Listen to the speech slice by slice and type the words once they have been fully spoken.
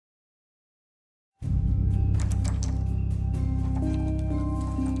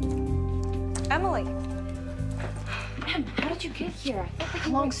Emily. Em, how did you get here?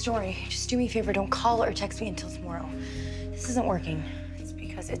 Long story. Just do me a favor, don't call or text me until tomorrow. This isn't working. It's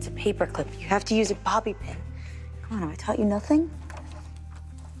because it's a paper clip. You have to use a bobby pin. Come on, have I taught you nothing?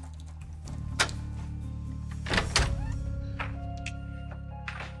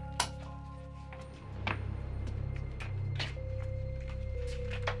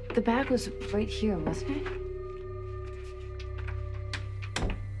 The bag was right here, wasn't it?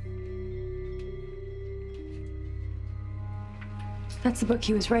 That's the book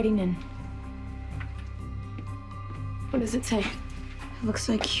he was writing in. What does it say? It looks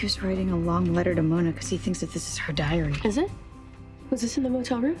like he was writing a long letter to Mona because he thinks that this is her diary. Is it? Was this in the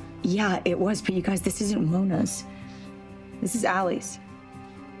motel room? Yeah, it was, but you guys, this isn't Mona's. This is Allie's.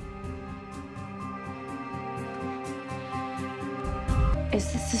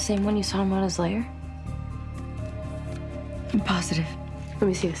 Is this the same one you saw in Mona's lair? I'm positive. Let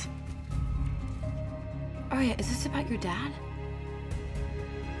me see this. Oh yeah, is this about your dad?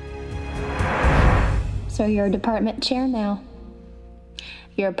 So you're a department chair now.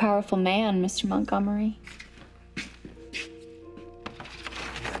 You're a powerful man, Mr. Montgomery.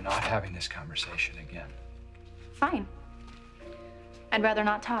 We're not having this conversation again. Fine. I'd rather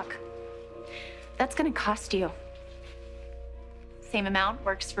not talk. That's gonna cost you. Same amount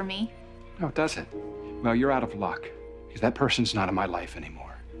works for me. Oh, does it? Well, you're out of luck, because that person's not in my life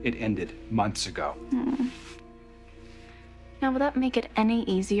anymore. It ended months ago. Now, will that make it any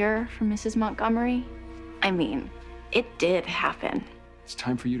easier for Mrs. Montgomery? I mean, it did happen. It's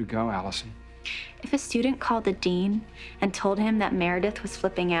time for you to go, Allison. If a student called the dean and told him that Meredith was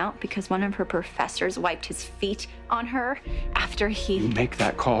flipping out because one of her professors wiped his feet on her after You make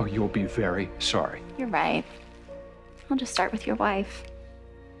that call, you'll be very sorry. You're right. I'll just start with your wife.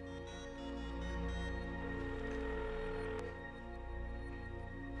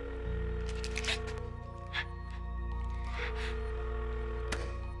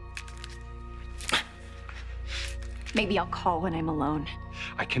 Maybe I'll call when I'm alone.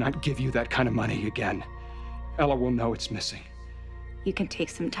 I cannot give you that kind of money again. Ella will know it's missing. You can take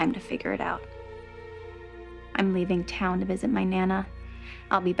some time to figure it out. I'm leaving town to visit my Nana.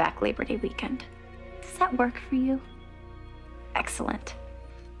 I'll be back Labor Day weekend. Does that work for you? Excellent.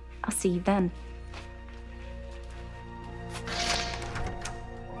 I'll see you then.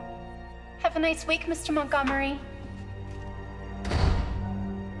 Have a nice week, Mr. Montgomery.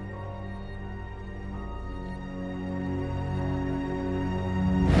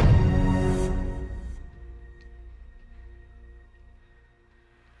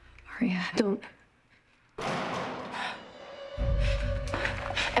 Don't.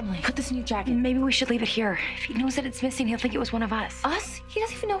 Emily, put this in your jacket. Maybe we should leave it here. If he knows that it's missing, he'll think it was one of us. Us? He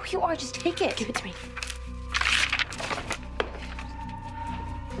doesn't even know who you are. Just take it. Give it to me.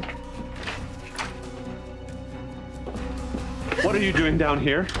 What are you doing down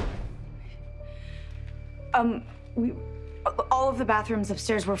here? All of the bathrooms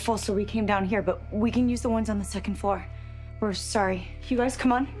upstairs were full, so we came down here, but we can use the ones on the second floor. We're sorry. You guys,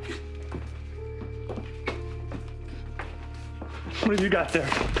 come on. What have you got there?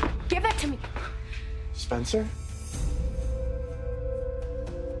 Give that to me. Spencer?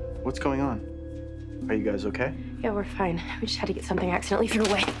 What's going on? Are you guys okay? Yeah, we're fine. We just had to get something I accidentally threw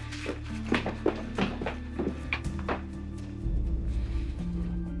away.